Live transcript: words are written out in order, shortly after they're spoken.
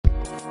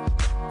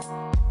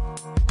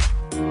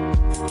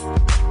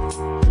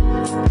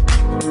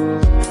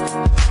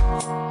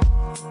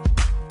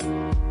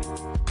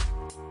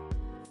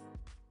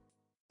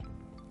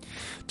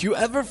Do you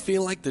ever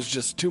feel like there's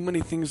just too many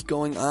things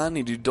going on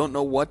and you don't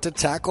know what to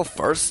tackle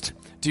first?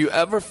 Do you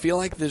ever feel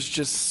like there's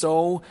just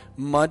so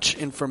much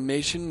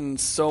information and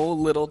so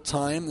little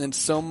time and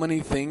so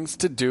many things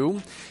to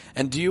do?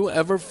 And do you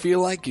ever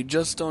feel like you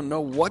just don't know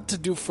what to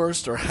do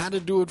first or how to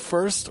do it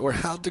first or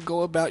how to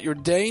go about your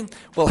day?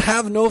 Well,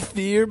 have no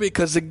fear,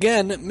 because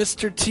again,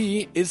 Mr.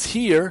 T is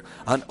here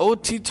on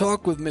OT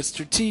Talk with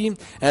Mr. T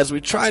as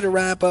we try to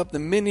wrap up the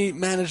mini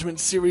management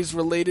series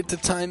related to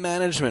time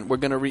management. We're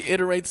going to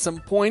reiterate some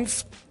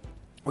points.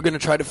 We're going to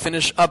try to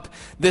finish up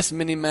this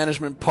mini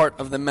management part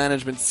of the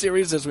management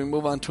series as we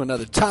move on to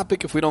another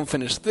topic. If we don't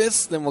finish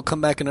this, then we'll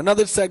come back in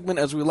another segment,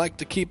 as we like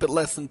to keep it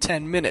less than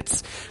 10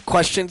 minutes.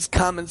 Questions,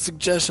 comments,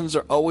 suggestions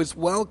are always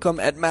welcome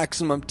at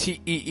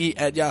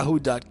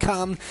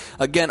MaximumTEE@yahoo.com.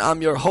 Again,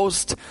 I'm your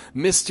host,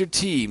 Mr.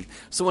 T.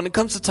 So when it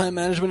comes to time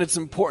management, it's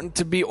important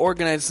to be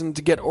organized, and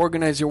to get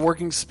organized, your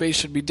working space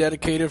should be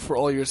dedicated for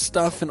all your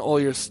stuff and all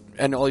your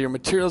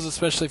materials,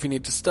 especially if you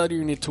need to study or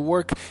you need to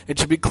work. It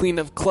should be clean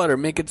of clutter.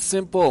 Make it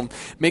simple.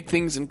 Make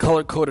things in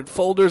color-coded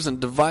folders and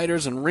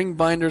dividers and ring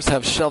binders.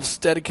 Have shelves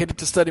dedicated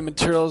to study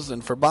materials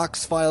and for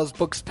box files,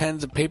 books,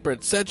 pens, and paper,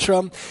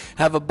 etc.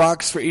 Have a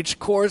box for each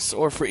course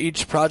or for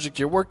each project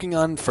you're working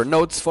on, for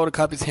notes,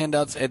 photocopies,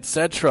 handouts,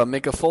 etc.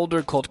 Make a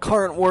folder called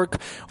current work,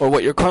 or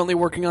what you're currently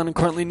working on and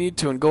currently need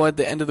to, and go at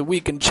the end of the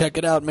week and check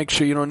it out. Make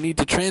sure you don't need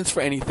to transfer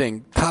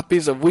anything.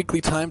 Copies of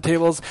weekly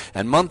timetables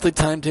and monthly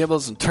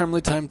timetables and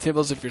termly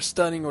timetables if you're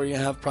studying or you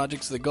have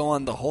projects that go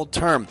on the whole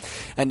term.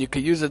 And you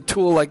could use a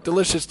tool like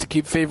Delicious to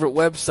keep favorite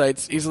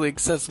websites easily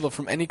accessible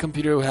from any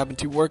computer you happen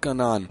to work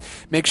on.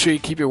 Make sure you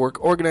keep your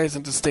work organized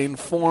and to stay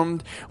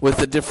informed with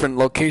the different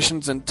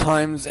locations and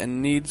times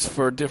and needs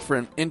for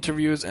different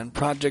interviews and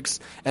projects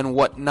and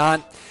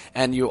whatnot.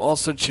 And you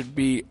also should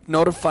be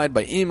notified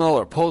by email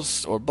or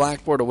posts or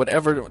Blackboard or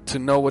whatever to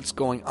know what's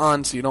going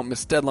on so you don't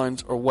miss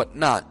deadlines or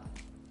whatnot.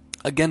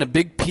 Again, a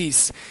big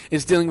piece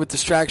is dealing with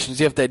distractions.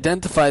 You have to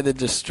identify the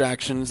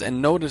distractions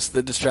and notice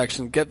the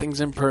distractions, get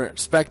things in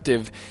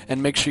perspective,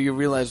 and make sure you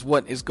realize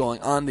what is going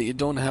on, that you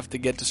don't have to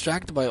get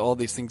distracted by all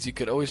these things. You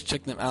could always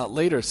check them out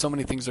later. So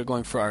many things are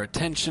going for our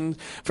attention.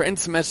 For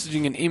instant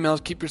messaging and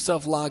emails, keep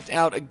yourself logged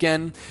out.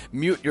 Again,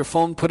 mute your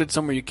phone, put it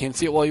somewhere you can't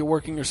see it while you're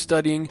working or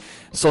studying.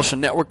 Social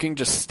networking,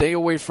 just stay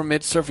away from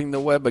it. Surfing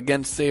the web,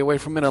 again, stay away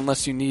from it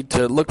unless you need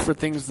to look for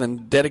things.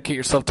 Then dedicate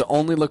yourself to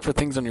only look for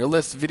things on your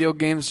list. Video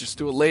games, just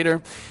do it later.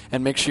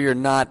 And make sure you're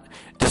not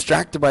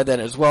distracted by that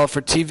as well.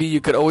 For TV,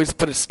 you could always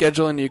put a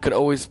schedule and you could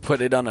always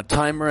put it on a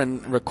timer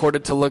and record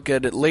it to look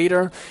at it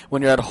later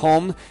when you're at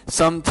home.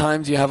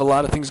 Sometimes you have a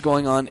lot of things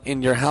going on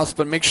in your house,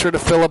 but make sure to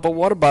fill up a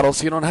water bottle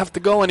so you don't have to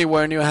go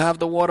anywhere, and you have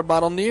the water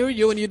bottle near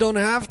you, and you don't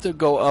have to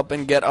go up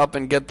and get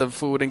the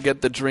food and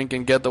get the drink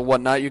and get the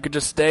whatnot. You could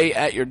just stay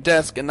at your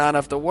desk and not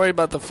have to worry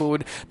about the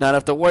food, not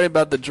have to worry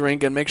about the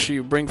drink, and make sure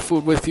you bring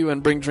food with you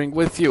and bring drink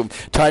with you.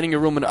 Tidying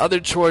your room and other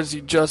chores,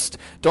 you just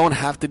don't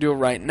have to do it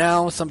right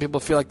now. Some people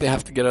feel like they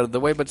have to get out of the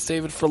way, but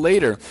save it for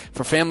later.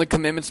 For family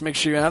commitments, make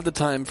sure you have the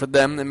time for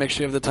them, and make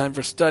sure you have the time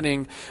for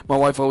studying. My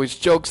wife always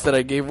jokes that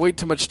I gave way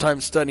too much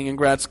time studying in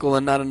grad school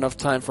and not enough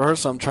time for her,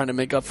 so I'm trying to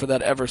make up for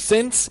that ever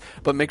since.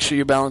 But make sure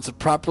you balance it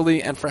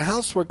properly. And for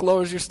housework,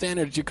 lowers your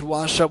standards. You could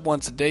wash up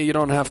once a day. You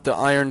don't have to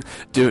iron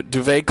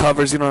duvet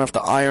covers. You don't have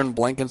to iron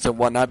blankets and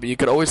whatnot, but you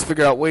could always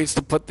figure out ways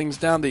to put things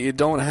down that you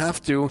don't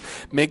have to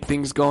make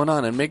things going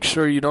on. And make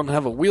sure you don't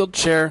have a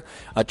wheelchair,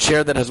 a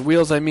chair that has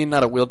wheels,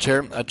 not a wheelchair,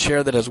 a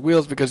chair that has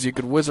wheels, because you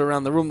could whiz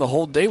around the room the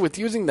whole day with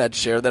using that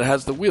chair that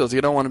has the wheels.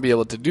 You don't want to be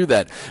able to do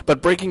that.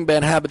 But breaking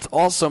bad habits,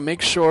 also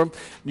make sure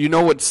you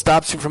know what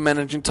stops you from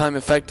managing time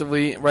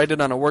effectively. Write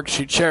it on a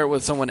worksheet, share it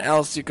with someone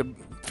else. You could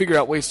figure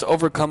out ways to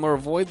overcome or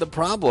avoid the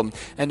problem,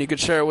 and you could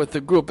share it with the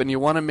group. And you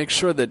want to make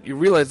sure that you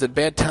realize that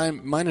bad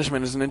time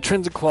management is an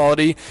intrinsic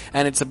quality,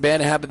 and it's a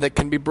bad habit that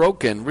can be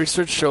broken.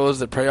 Research shows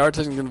that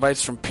prioritizing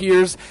advice from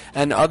peers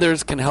and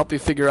others can help you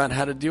figure out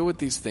how to deal with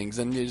these things.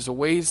 And there's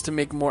ways to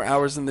make more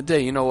hours in the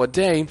day. You know, a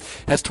day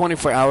has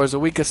 24 hours, a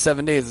week has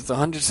 7 days. It's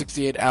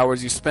 168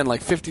 hours. You spend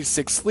like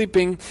 56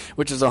 sleeping,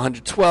 which is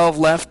 112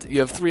 left.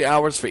 You have 3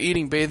 hours for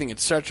eating, bathing,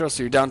 etc.,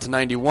 so you're down to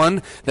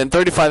 91. Then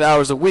 35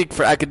 hours a week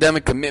for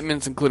academic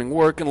commitments, including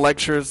work and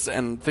lectures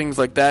and things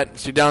like that.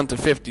 So you're down to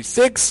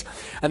 56.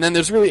 And then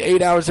there's really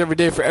 8 hours every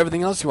day for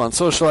everything else you want.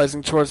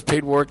 Socializing, chores,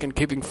 paid work, and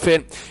keeping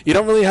fit. You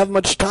don't really have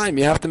much time.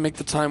 You have to make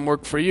the time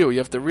work for you. You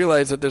have to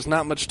realize that there's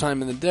not much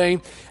time in the day,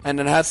 and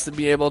it has to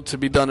be able to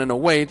be done in a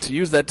way to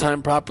use that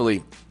time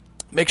properly.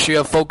 Make sure you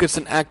have focus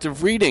and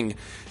active reading.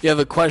 You have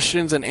the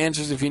questions and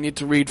answers if you need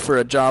to read for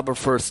a job or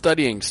for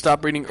studying.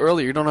 Stop reading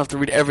early. You don't have to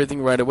read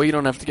everything right away. You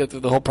don't have to get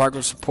through the whole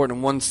progress report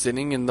in one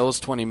sitting in those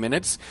 20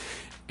 minutes.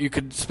 you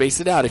could space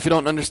it out. If you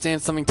don't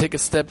understand something, take a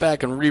step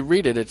back and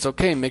reread it. It's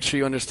okay. Make sure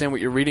you understand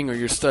what you're reading or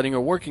you're studying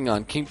or working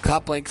on. Keep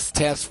complex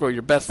tasks for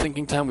your best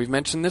thinking time. We've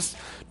mentioned this.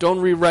 Don't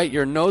rewrite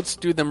your notes.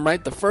 Do them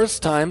right the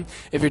first time.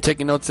 If you're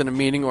taking notes in a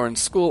meeting or in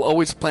school,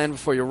 always plan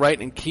before you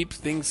write and keep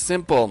things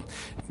simple.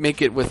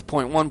 Make it with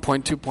point 1,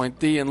 point 2, point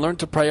 3, and learn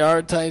to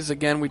prioritize.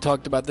 Again, we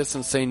talked about this,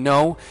 and say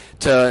no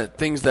to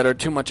things that are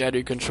too much out of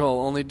your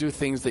control. Only do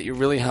things that you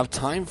really have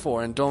time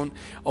for, and don't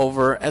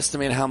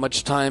overestimate how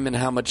much time and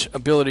how much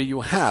ability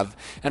you have.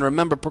 And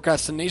remember,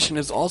 procrastination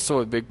is also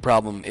a big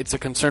problem. It's a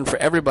concern for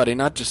everybody,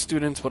 not just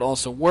students, but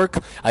also work.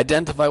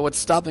 Identify what's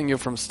stopping you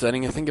from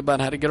studying and think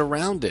about how to get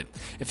around it.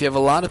 If you have a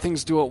lot of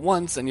things due at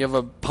once and you have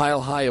a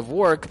pile high of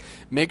work,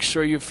 make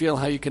sure you feel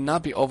how you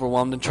cannot be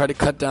overwhelmed and try to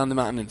cut down the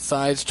mountain in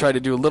size. Try to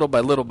do little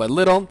by little by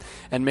little,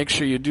 and make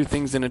sure you do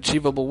things in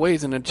achievable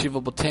ways and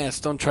achievable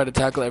tasks. Don't try to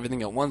tackle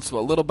everything at once,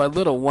 but little by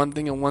little, one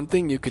thing and one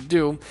thing you could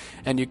do,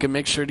 and you can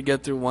make sure to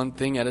get through one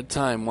thing at a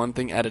time, one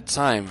thing at a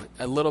time.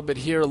 A little bit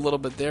here, a little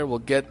bit there will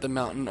get the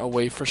mountain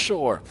away for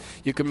sure.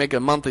 You can make a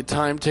monthly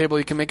timetable.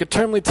 You can make a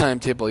termly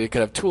timetable. You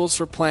could have tools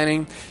for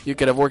planning. You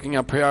could have working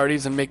out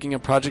priorities and making a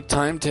project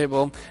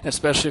timetable,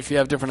 especially if you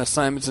have different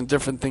assignments and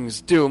different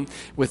things due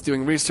with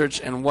doing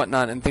research and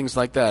whatnot and things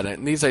like that.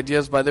 And these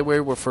ideas, by the way,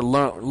 were for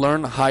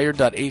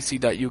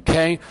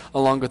learnhigher.ac.uk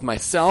along with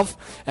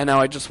myself. And now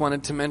I just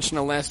wanted to mention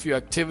the last few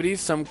activities,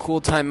 some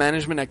cool time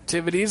management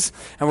activities,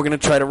 and we're going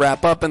to try to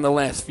wrap up in the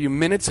last few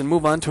minutes and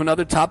move on to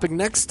another topic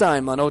next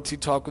time on OT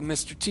Talk with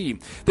Mr. T.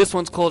 This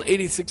one's called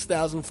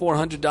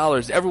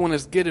 $86,400. Everyone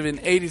is given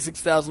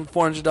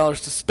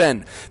 $86,400 to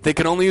spend. They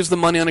can only use the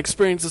money on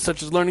experiences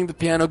such as learning the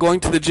piano, going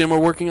to the gym, or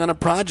working on a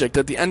project.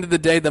 At the end of the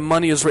day, the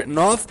money is written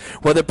off,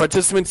 whether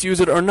participants use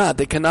it or not.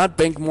 They cannot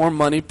bank more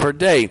money per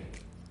day.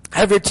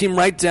 Have your team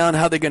write down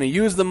how they're going to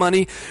use the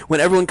money. When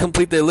everyone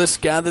complete their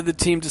list, gather the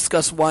team,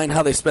 discuss why and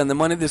how they spend the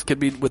money. This could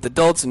be with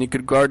adults, and you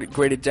could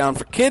grade it down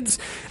for kids,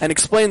 and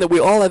explain that we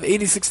all have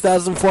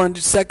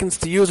 86,400 seconds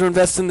to use or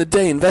invest in the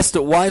day. Invest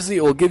it wisely.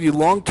 It will give you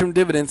long-term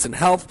dividends in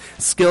health,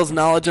 skills,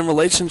 knowledge, and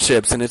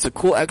relationships, and it's a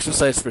cool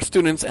exercise for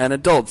students and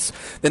adults.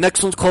 The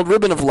next one's called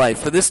Ribbon of Life.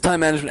 For this time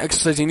management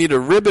exercise, you need a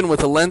ribbon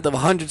with a length of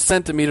 100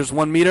 centimeters,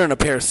 1 meter, and a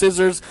pair of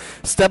scissors.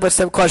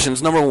 Step-by-step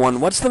questions. Number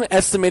 1, what's the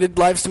estimated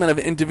lifespan of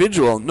an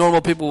individual?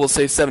 Normal people will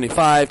say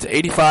 75 to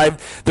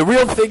 85. The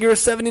real figure is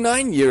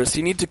 79 years.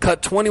 You need to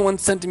cut 21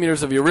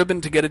 centimeters of your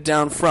ribbon to get it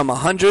down from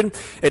 100.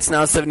 It's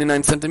now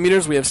 79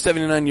 centimeters. We have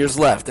 79 years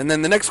left. And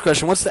then the next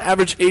question, what's the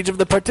average age of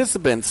the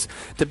participants?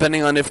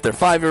 Depending on if they're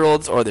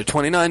 5-year-olds or they're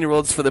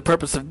 29-year-olds, for the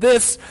purpose of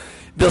this,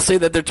 they'll say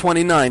that they're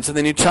 29. So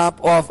then you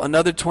chop off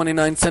another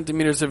 29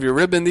 centimeters of your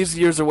ribbon. These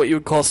years are what you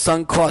would call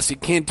sunk costs. You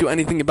can't do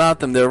anything about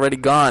them. They're already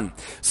gone.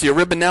 So your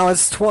ribbon now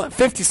has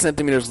 50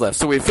 centimeters left.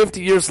 So we have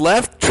 50 years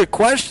left? Trick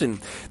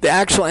question. The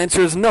actual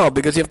answer is no,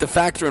 because you have to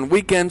factor in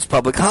weekends,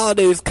 public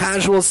holidays,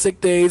 casual sick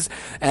days,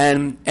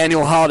 and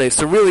annual holidays.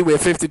 So really we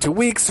have 52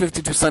 weeks,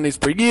 52 Sundays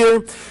per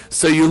year.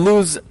 So you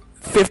lose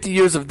 50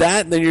 years of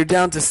that, then you're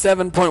down to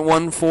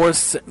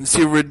 7.14. So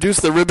you reduce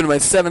the ribbon by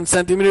 7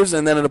 centimeters,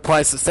 and then it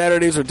applies to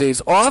Saturdays or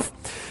days off.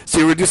 So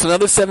you reduce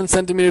another 7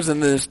 centimeters,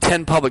 and then there's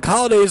 10 public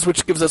holidays,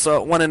 which gives us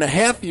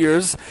 1.5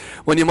 years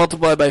when you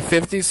multiply by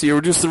 50. So you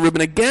reduce the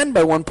ribbon again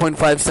by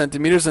 1.5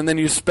 centimeters, and then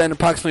you spend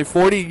approximately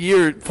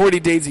 40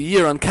 days a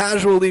year on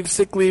casual leave,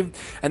 sick leave,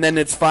 and then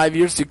it's 5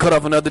 years. So you cut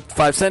off another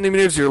 5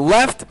 centimeters. You're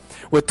left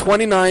with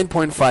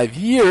 29.5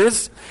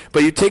 years,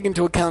 but you take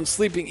into account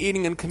sleeping,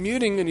 eating, and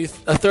commuting, and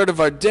a third of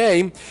our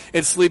day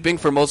is sleeping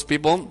for most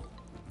people.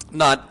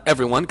 Not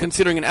everyone.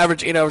 Considering an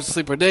average 8 hours of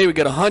sleep per day, we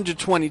get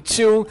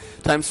 122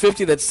 times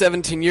 50. That's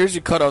 17 years.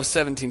 You cut off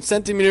 17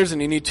 centimeters,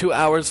 and you need 2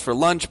 hours for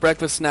lunch,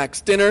 breakfast,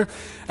 snacks, dinner.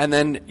 And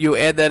then you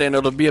add that, and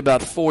it'll be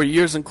about 4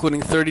 years,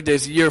 including 30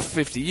 days a year,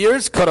 50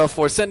 years. Cut off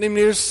 4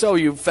 centimeters. So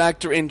you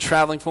factor in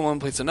traveling from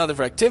one place to another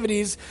for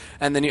activities,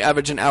 and then you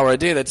average an hour a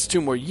day. That's 2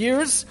 more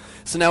years.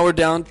 So now we're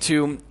down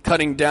to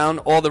cutting down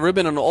all the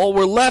ribbon, and all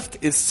we're left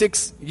is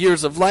 6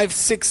 years of life,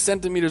 6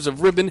 centimeters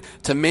of ribbon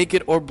to make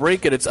it or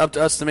break it. It's up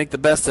to us to make the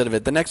best of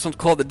it. The next one's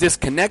called the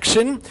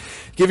disconnection.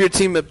 Give your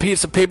team a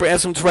piece of paper,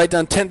 ask them to write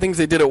down 10 things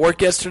they did at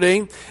work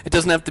yesterday. It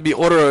doesn't have to be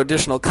order or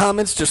additional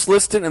comments, just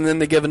list it, and then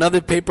they give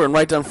another paper and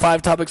write down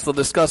 5 topics they'll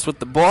discuss with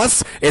the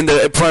boss in the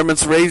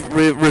department's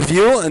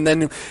review, and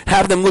then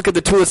have them look at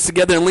the 2 lists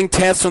together and link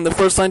tasks from the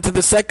first line to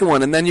the second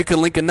one, and then you can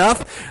link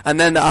enough, and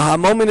then the aha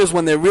moment is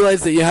when they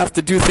realize that you have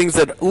to do things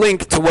that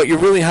link to what you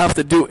really have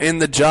to do in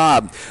the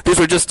job.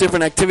 These are just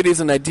different activities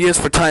and ideas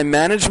for time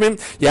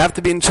management. You have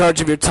to be in charge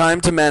of your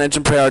time to manage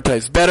and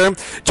prioritize better.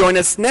 Join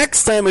us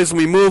next time as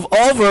we move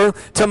over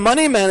to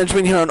money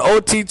management here on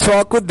OT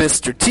Talk with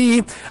Mr.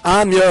 T.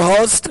 I'm your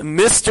host,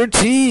 Mr.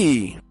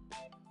 T.